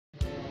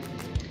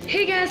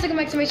Hey guys, welcome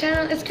back to my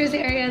channel. It's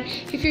Krizi Aeryan.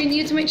 If you're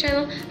new to my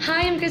channel,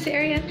 hi, I'm Krizi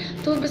Aeryan.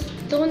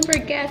 Don't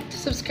forget to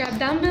subscribe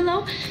down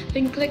below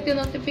and click the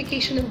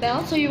notification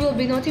bell so you will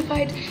be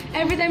notified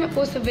every time I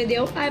post a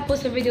video. I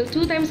post a video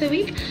 2 times a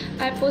week.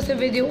 I post a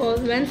video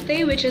on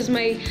Wednesday, which is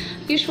my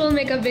usual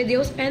makeup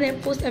videos, and I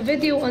post a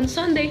video on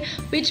Sunday,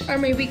 which are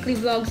my weekly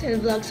vlogs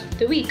and vlogs of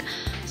the week.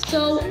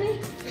 So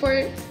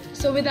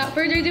without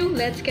further ado,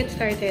 let's get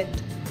started.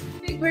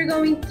 We're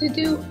going to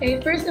do a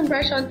first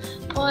impression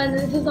on,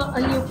 this is not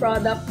a new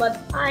product,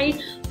 but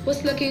I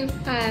was looking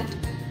at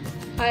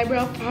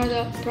eyebrow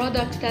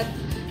products that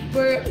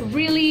were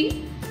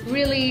really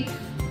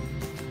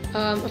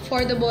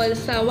affordable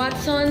sa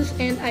Watsons,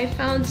 and I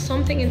found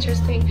something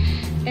interesting,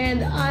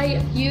 and I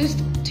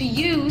used to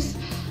use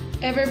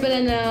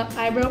Bilena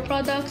eyebrow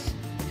products,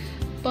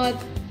 but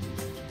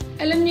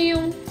alam niyo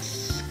yung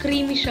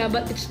creamy siya,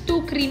 but it's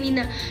too creamy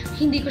na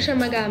hindi ko siya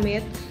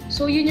magamit.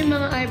 So, yun yung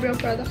mga eyebrow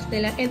products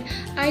nila. And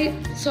I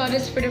saw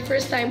this for the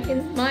first time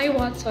in my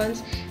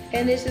Watsons.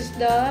 And this is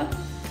the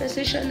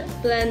Precision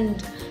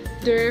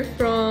Blender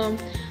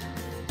from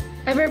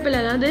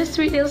Bilena.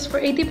 This retails for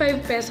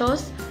 85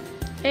 pesos.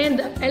 And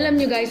alam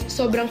nyo guys,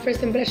 sobrang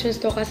first impressions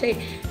to kasi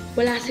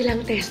wala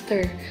silang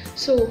tester.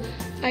 So,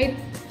 I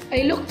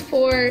looked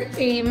for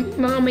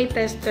mga may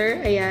tester.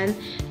 Ayan.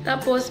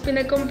 Tapos,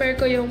 pinag-compare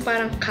ko yung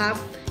parang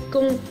cap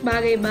kung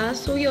bagay ba.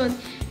 So, yun.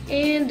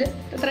 And,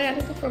 tatry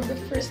natin ito for the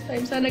first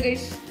time. Sana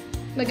guys,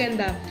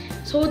 maganda.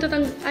 So,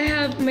 I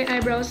have my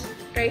eyebrows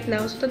right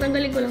now. So,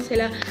 tatanggalin ko lang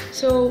sila.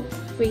 So,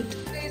 wait.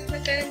 Guys,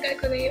 natanggal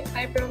ko na yung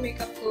eyebrow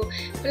makeup ko.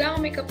 Wala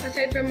akong makeup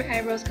aside from my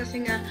eyebrows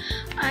kasi nga,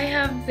 I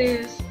have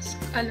this,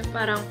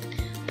 parang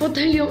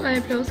putol yung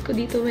eyebrows ko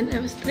dito when I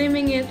was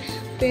trimming it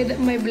with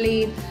my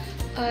blade.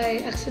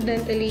 I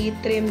accidentally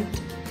trimmed.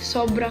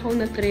 Sobra kong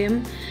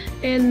na-trim.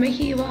 And may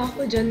hiwa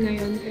ako dyan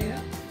ngayon. Kaya,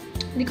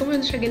 hindi ko muna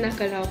siya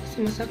ginagalaw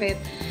kasi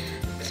masakit.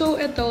 So,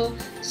 ito.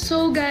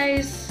 So,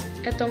 guys,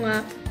 ito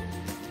nga.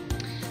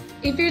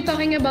 If you're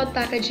talking about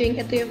packaging,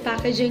 ito yung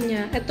packaging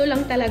niya. Ito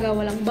lang talaga.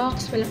 Walang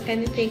box, walang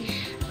anything.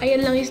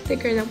 Ayan lang yung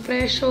sticker ng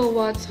presyo,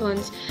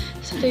 Watsons.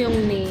 So, ito yung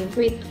name.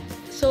 Wait.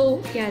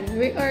 So, yan.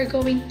 We are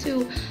going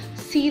to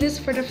see this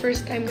for the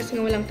first time kasi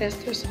nga walang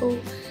tester. So,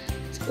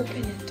 let's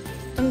open it.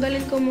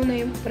 Tanggalin ko muna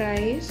yung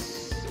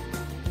price.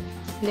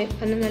 Hindi,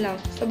 ano na lang.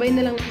 Sabay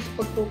na lang sa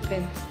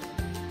pag-open.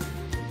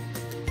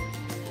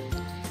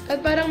 At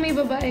parang may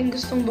babaeng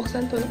gustong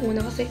buksan to ng una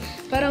kasi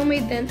parang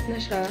may dent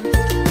na siya.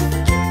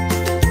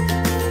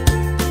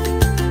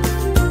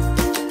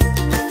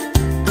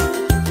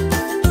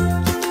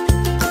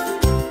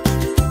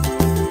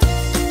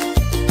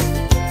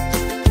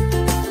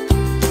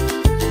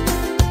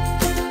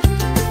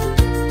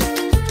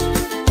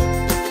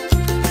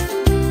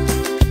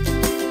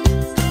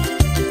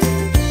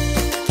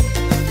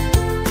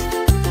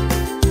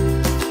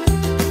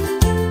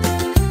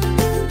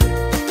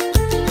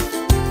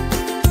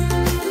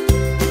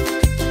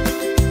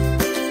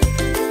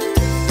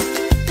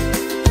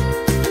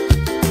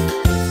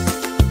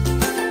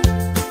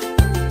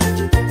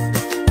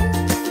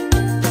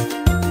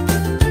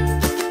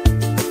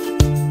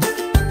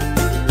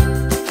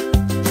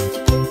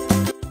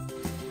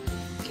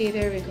 Okay,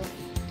 there we go.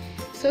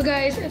 So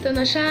guys, ito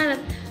na siya.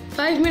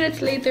 5 minutes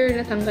later,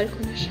 natanggal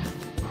ko na siya.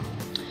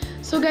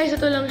 So guys,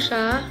 ito lang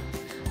siya.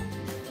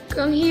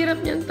 Ang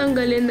hirap niyang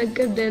tanggalin,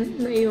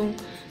 nagka-dent na yung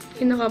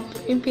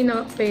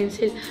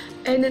pinaka-pencil.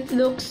 And it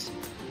looks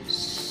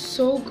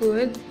so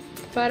good.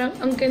 Parang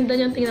ang ganda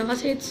niyang tingnan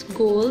kasi it's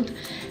gold.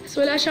 So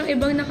wala siyang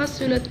ibang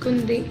nakasulat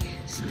kundi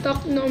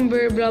stock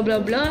number blah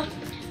blah blah.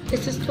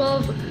 This is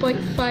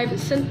 12.5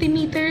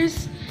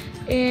 centimeters.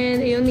 And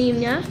yung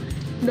name niya,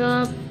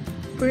 the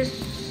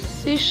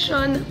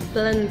Precision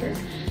Blender.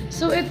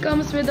 So, it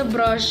comes with a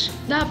brush.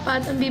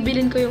 Dapat, ang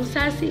bibilin ko yung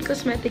Sassy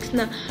Cosmetics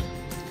na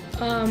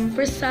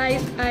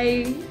Precise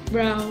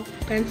Eyebrow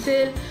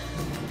Pencil.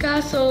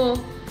 Kaso,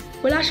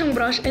 wala siyang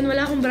brush and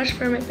wala akong brush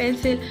for my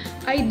pencil.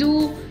 I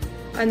do,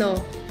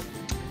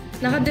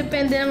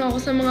 nakadepende lang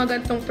ako sa mga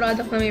gantong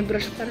product na may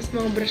brush para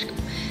sa mga brush ko.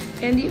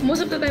 And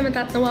most of the time,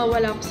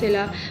 nawawala ko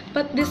sila.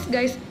 But this,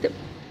 guys,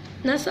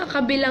 nasa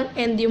kabilang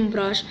end yung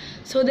brush.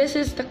 So, this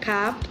is the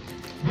cap.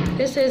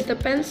 This is the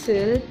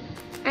pencil.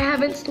 I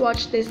haven't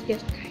swatched this yet,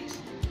 guys.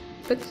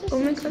 But,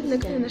 oh my god,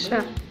 nagkano na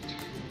siya.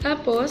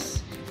 Tapos,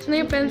 ito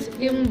na yung pencil,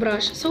 yung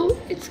brush. So,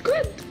 it's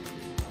good.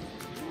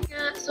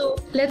 Yeah, so,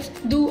 let's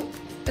do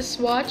a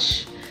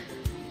swatch.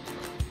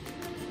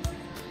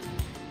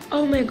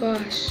 Oh my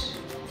gosh.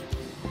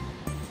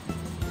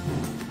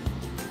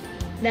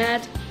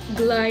 That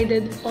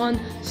glided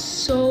on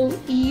so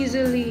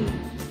easily.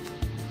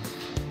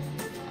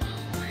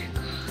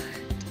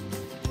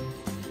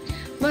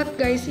 But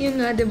guys,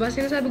 yun nga, diba?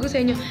 Sinasabi ko sa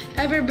inyo,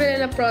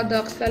 Bilena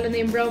products, lalo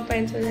na yung brow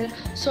pencil nila,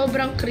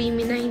 sobrang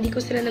creamy na hindi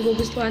ko sila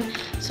nagugustuhan.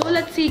 So,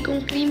 let's see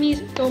kung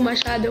creamy ito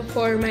masyado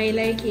for my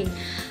liking.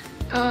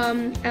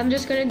 I'm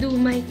just gonna do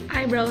my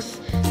eyebrows.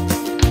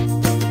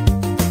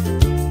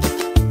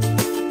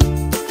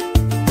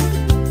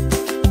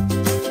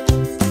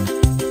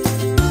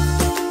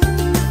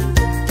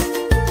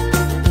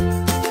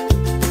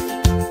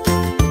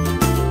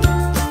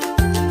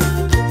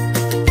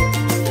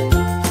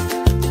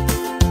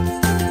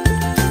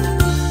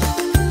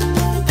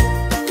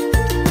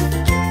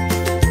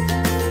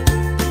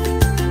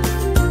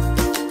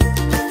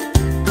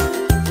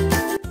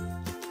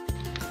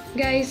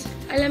 Guys,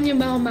 alam niyo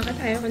ba kung bakit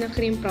ayaw ko ng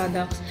cream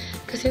products?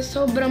 Kasi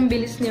sobrang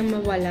bilis niya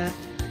mawala.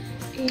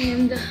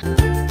 And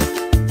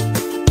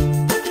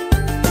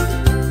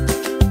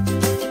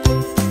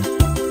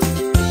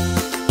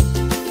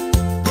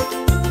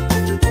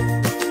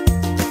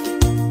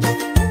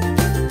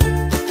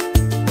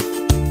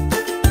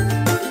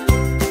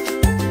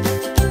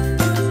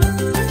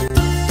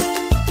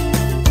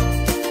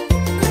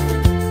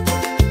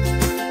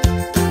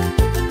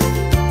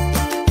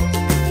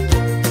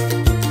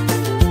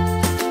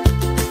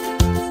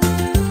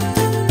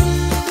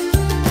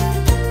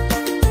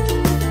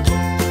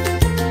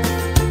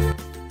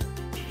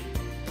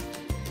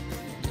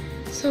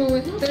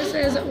so this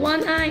is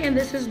one eye and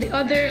this is the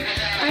other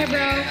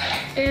eyebrow.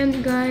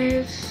 And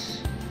guys,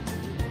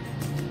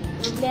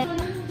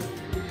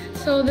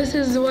 so this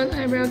is one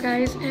eyebrow,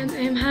 guys, and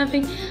I'm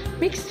having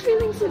mixed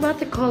feelings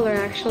about the color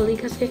actually.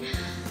 Kasi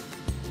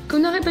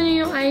kung nakita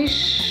niyo yung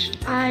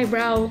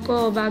eyebrow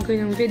ko bago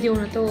yung video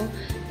na to,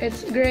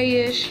 it's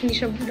grayish, hindi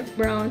siya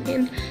brown.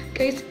 And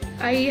guys,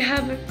 I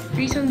have a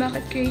reason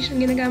bakit grayish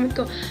ang ginagamit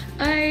ko.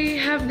 I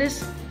have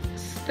this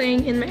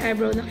thing in my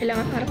eyebrow na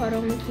kailangan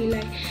araw-araw ng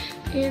kilay.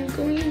 And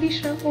kung ganito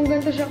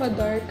siya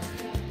ka-dark,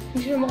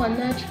 hindi siya mukha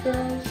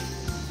natural.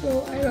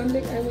 So, I don't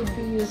think I would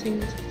be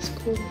using this at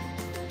school.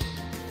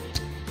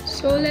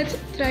 So, let's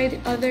try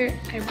the other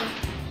eyebrow.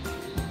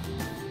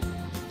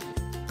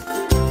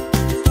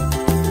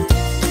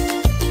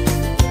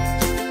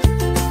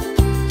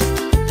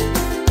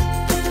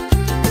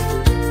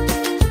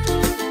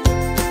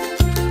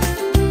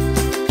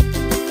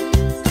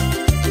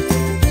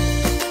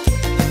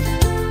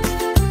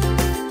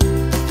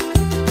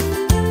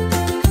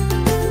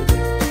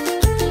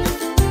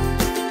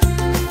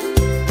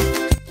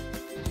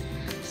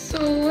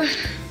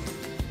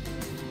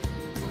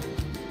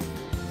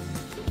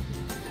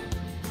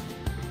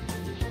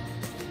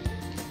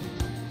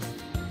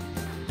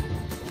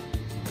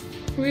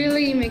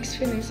 Really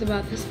mixed feelings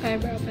about this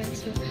eyebrow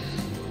pencil.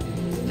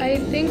 I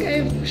think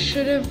I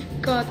should have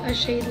got a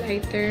shade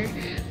lighter,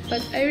 but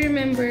I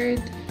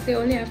remembered they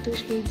only have 2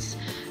 shades.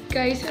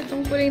 Guys,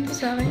 itong kulay ito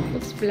sa akin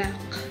looks black.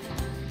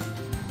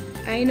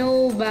 I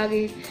know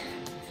bagay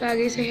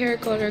sa hair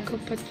color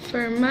ko, but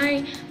for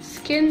my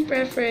skin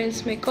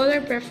preference, my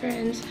color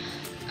preference,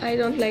 I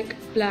don't like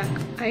black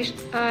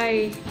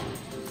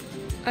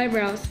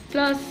eyebrows.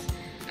 Plus,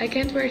 I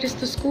can't wear this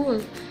to school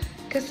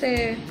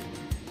kasi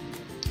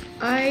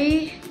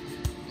I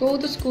go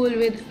to school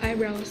with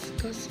eyebrows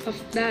because of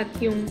that,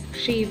 yung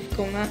shave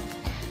ko nga.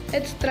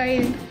 Let's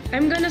try it.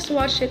 I'm gonna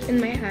swatch it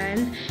in my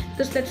hand.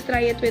 Just let's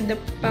try it with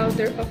the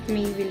powder of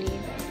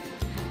Maybelline.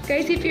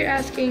 Guys, if you're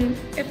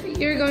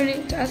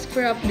going to ask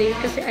for update,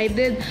 kasi I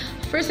did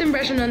first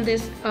impression on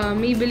this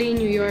Maybelline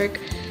New York.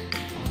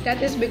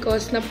 That is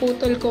because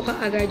naputol ko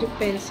kaagad yung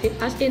pencil.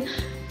 As in,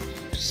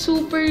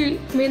 super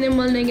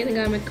minimal na yung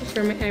ginagamit ko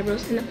for my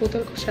eyebrows and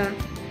naputol ko siya.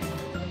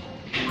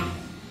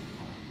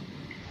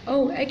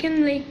 Oh, I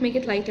can make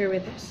it lighter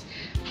with this.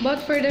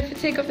 But for the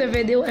sake of the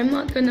video, I'm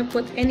not gonna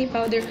put any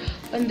powder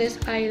on this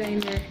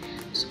eyeliner.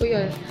 So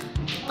yun.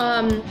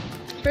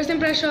 First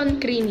impression,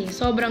 creamy.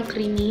 Sobrang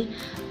creamy.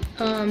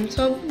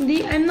 So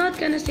I'm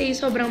not gonna say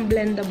sobrang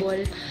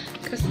blendable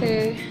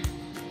kasi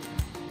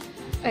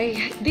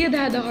I did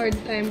had a hard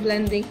time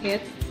blending it.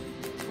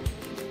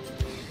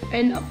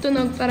 And up to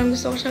now, parang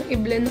gusto ko siyang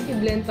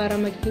i-blend para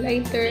maging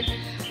lighter.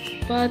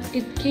 But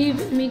it gave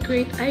me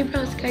great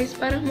eyebrows, guys.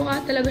 Parang mukha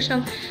talaga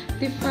siyang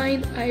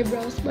defined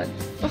eyebrows. But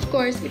of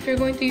course, if you're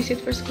going to use it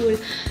for school,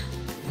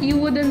 you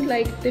wouldn't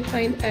like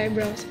defined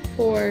eyebrows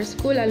for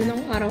school, lalo na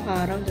kung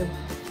araw-araw, diba?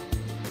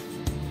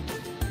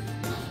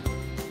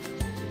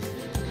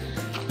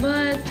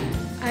 But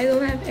I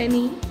don't have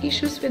any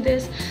issues with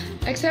this,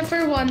 except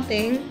for one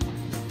thing.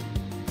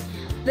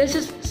 This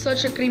is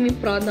such a creamy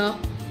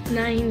product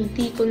na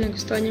hindi ko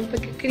nagustuhan yung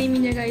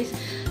pagka-creamy niya, guys.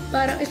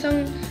 Parang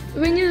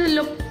when you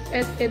look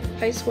at it,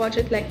 I swatch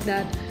it like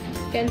that.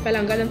 Yan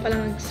palang, ganun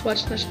palang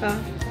nag-swatch na siya.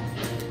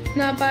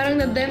 Na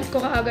parang na-dent ko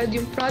kaagad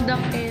yung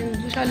product and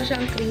masyado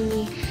siyang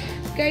creamy.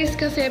 Guys,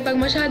 kasi pag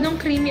masyadong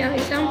creamy ang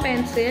isang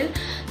pencil,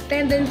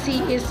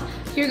 tendency is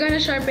you're gonna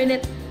sharpen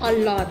it a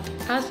lot.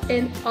 As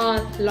in,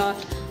 a lot.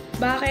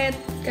 Bakit?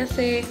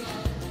 Kasi,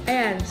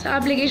 ayan, sa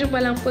application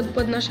pa lang,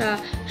 pud-pud na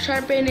siya.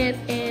 Sharpen it,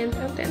 and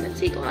ang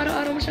tendency kung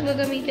araw-araw mo siyang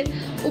gagamitin,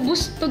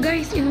 ubus to,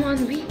 guys, in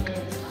 1 week.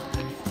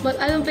 But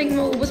I don't think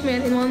mauubos mo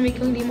yan in 1 week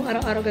kung hindi mo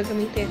araw-araw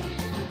gagamitin.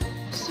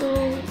 So,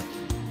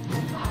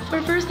 for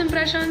first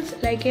impressions,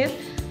 like it.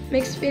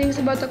 Mixed feelings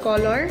about the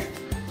color.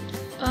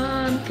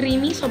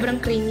 Creamy,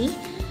 sobrang creamy.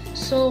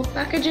 So,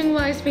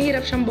 packaging-wise,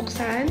 mahirap siyang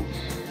buksan.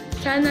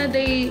 Sana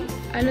they,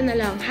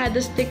 had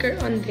a sticker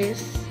on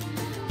this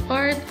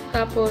part.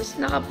 Tapos,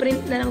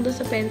 naka-print na lang doon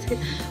sa pencil.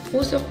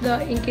 Most of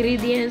the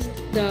ingredients,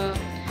 the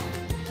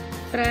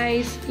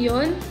price,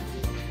 yon.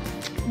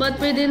 But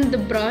within the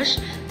brush,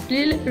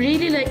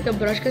 really like the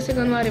brush kasi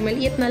kunwari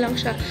maliit na lang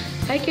siya.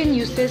 I can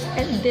use this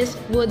and this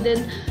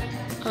wouldn't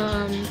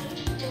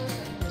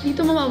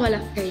dito mawawala,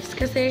 guys,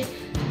 kasi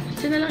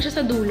dito na lang siya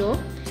sa dulo.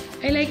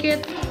 I like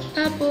it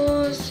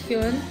Tapos,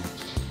 yun.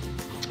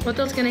 What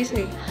else can I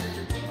say?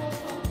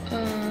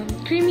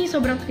 Creamy,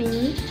 sobrang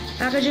creamy.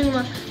 Packaging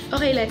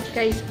okay, like,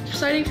 guys,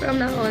 starting from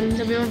now on,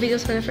 sabi mo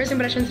videos ko na first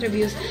impressions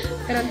reviews,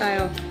 meron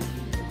tayo.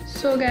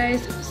 So,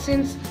 guys,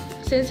 since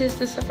this is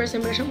the first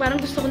impression, parang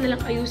gusto ko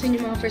nilang ayusin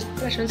yung mga first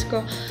impressions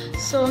ko.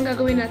 So, ang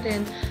gagawin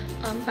natin,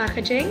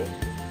 packaging,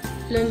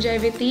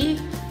 longevity,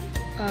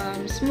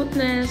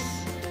 smoothness,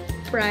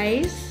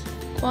 price,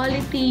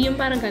 quality, yung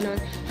parang ganon.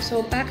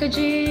 So,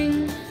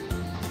 packaging,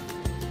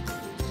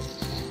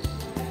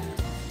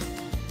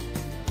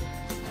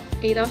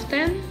 8 out of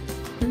 10,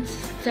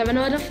 7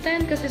 out of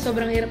 10, kasi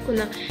sobrang hirap ko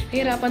na,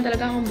 nahirapan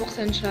talaga akong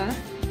buksan siya.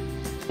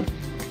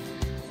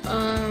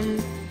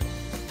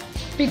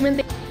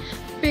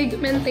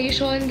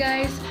 Pigmentation,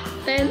 guys,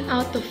 10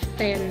 out of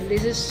 10.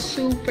 This is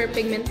super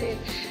pigmented.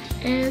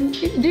 And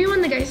do you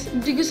want guys,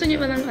 do gusto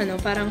niyo ba ng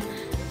parang,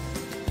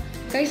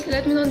 guys,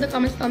 let me know in the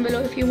comments down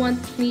below if you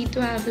want me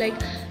to have like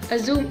a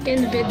zoom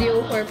in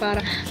video or para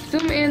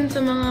zoom in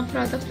sa mga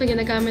products na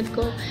ginagamit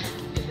ko.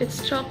 If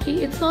it's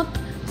chalky, it's not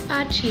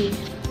patchy.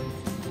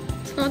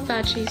 It's not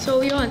patchy.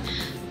 So, yun.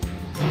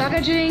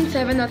 Packaging,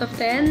 7 out of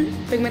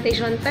 10.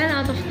 Pigmentation, 10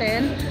 out of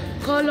 10.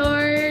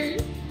 Color,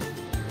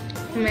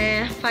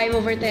 5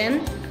 over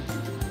 10.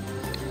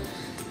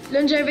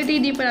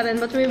 Longevity, di pa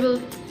natin, but we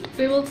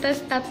will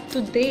test that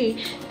today.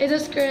 It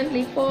is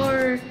currently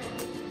for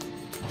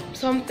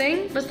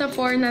something, basta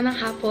 4 na ng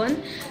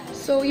hapon.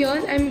 So,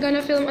 yun, I'm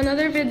gonna film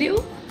another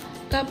video.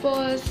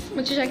 Tapos,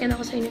 mag-check-in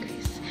ako sa inyo,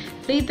 guys.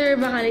 Later,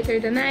 baka later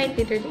the night,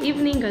 later the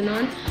evening,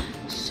 ganon.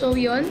 So,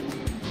 yun.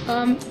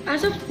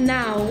 As of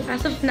now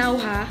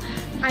ha,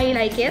 I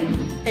like it.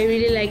 I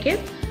really like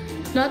it.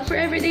 Not for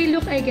everyday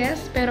look, I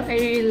guess, pero I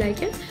really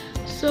like it.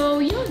 So,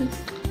 yun.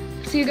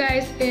 See you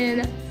guys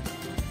in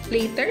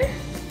later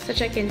sa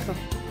check-in ko.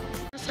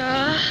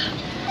 Sa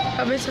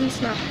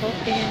Robinsons na ako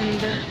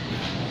and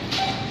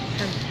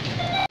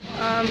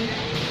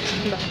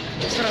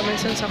sa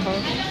Robinsons ako.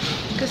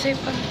 Kasi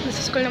pag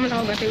nasa school naman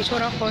ako, gata yung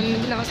tsura ko,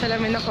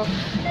 nakasalamin ako.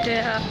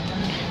 Kaya,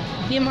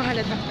 hindi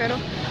mahalata. Pero,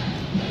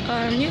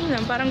 yun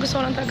lang. Parang gusto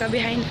ko lang talaga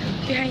behind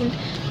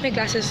my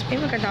glasses. May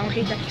maganda akong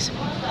kita.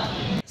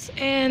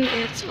 And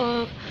it's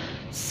all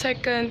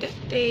second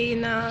day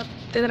na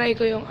tinry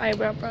ko yung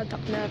eyebrow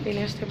product na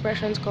finished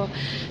impressions ko.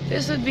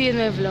 This would be in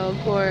my vlog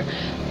or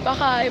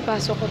baka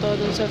ipasok ko to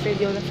dun sa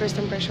video na first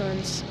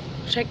impressions.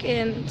 Check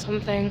in,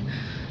 something.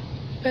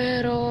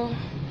 Pero,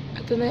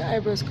 ito na yung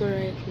eyebrows ko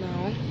right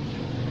now.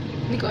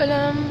 Hindi ko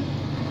alam.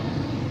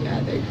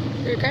 Yeah,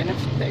 they're kind of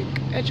thick.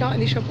 At saka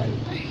hindi siya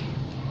pantay.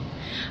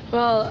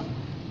 Well,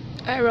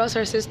 eyebrows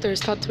are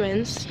sisters, not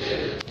twins.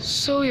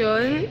 So,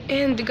 yun.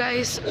 And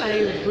guys,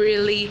 I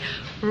really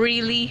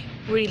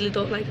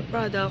don't like the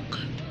product.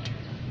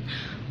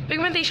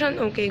 Pigmentation,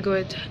 okay,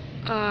 good.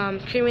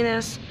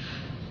 Creaminess,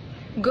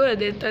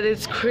 good.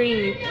 It's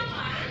creamy.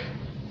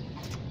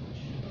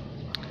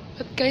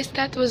 But guys,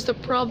 that was the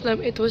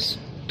problem. It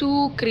was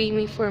too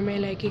creamy for my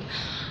liking.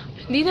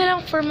 Hindi na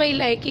lang for my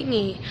liking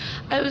eh.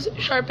 I was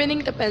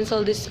sharpening the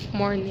pencil this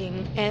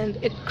morning and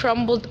it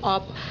crumbled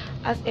up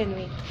as in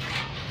wait.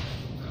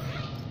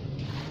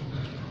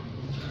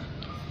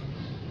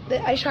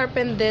 I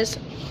sharpened this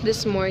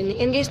morning.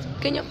 And guys,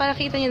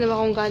 nakita niyo naman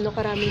kung gaano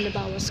karami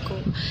nabawas ko.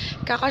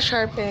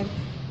 Kaka-sharpen.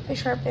 I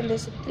sharpened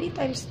this 3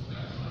 times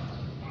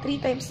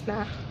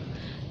na.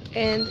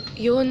 And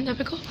yun,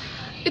 sabi ko,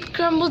 it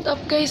crumbled up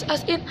guys.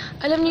 As in,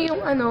 alam niyo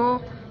yung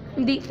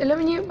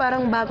alam niyo yung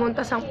parang bagong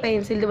tasang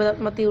pencil, di ba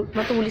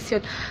matulis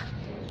yun.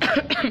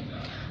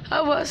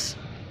 I was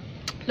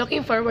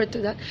looking forward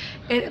to that.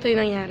 And ito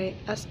yung nangyari.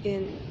 As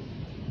in,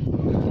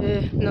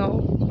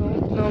 no.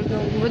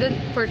 Wouldn't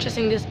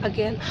purchasing this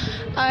again.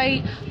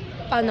 I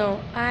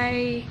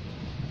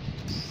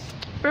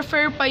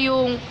prefer pa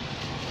yung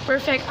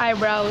Perfect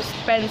Eyebrows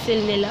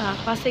pencil nila.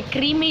 Kasi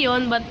creamy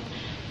yon, but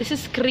this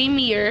is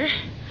creamier.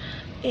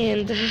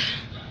 And,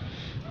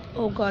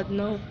 oh God,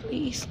 no.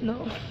 Please,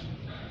 no.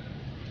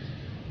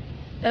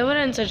 I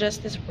wouldn't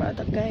suggest this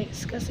product,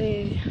 guys.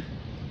 Kasi,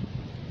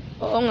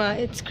 oo nga,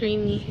 it's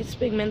creamy. It's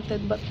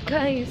pigmented. But,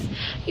 guys,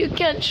 you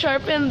can't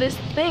sharpen this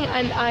thing.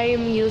 And I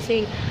am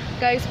using...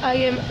 Guys, I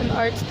am an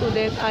art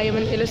student. I am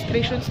an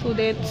illustration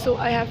student. So,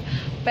 I have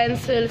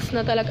pencils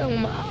na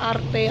talagang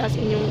maarte. As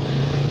in yung...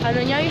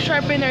 yung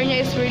sharpener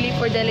niya is really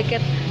for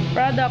delicate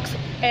products.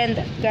 And,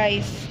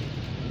 guys,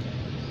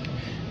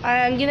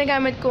 ang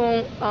ginagamit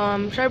kong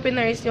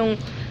sharpener is yung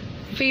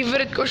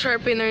favorite ko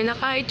sharpener na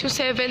kahit yung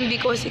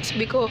 7B ko,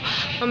 6B ko,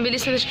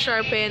 mabilis na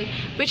sharpen,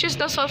 which is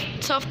the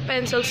soft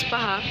pencils pa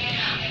ha.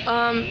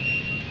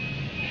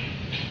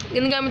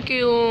 Ginagamit ko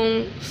yung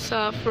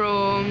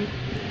from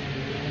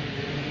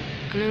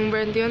anong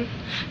brand yun?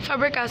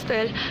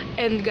 Faber-Castell.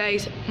 And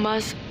guys,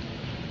 mas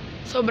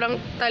sobrang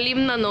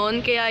talim na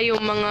nun, kaya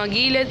yung mga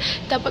gilid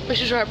dapat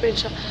sharpen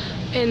siya.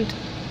 And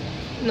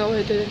no,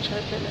 it didn't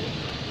sharpen it.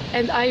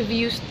 And I've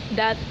used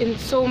that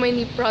in so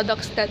many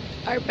products that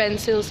are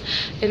pencils,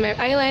 in my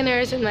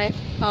eyeliners, in my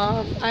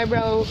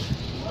eyebrow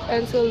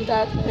pencil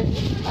that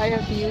I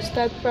have used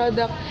that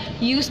product.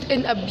 Used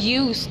and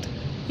abused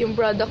yung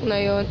product na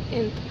yon.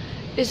 And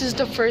this is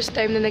the first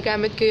time na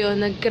nagamit ko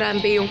yun.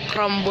 Naggrabe yung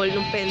crumble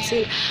ng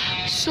pencil.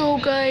 So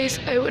guys,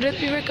 I wouldn't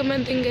be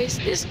recommending guys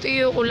this to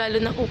you. Kung lalo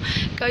na kung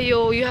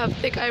kayo, you have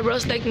thick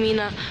eyebrows like me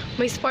na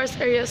may sparse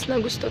areas na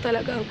gusto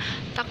talagang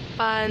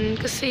takpan.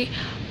 Kasi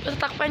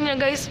matatakpan niya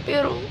guys,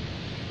 pero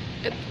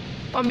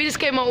mabilis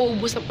kayo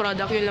mauubos sa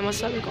product. Yun lang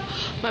masasabi ko.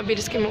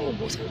 Mabilis kayo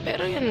mauubusan.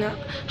 Pero yun nga,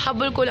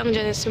 habol ko lang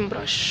dyan is yung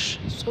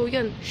brush. So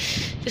yun,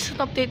 this is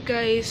an update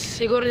guys.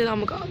 Siguro din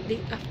ako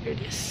mag-update after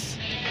this.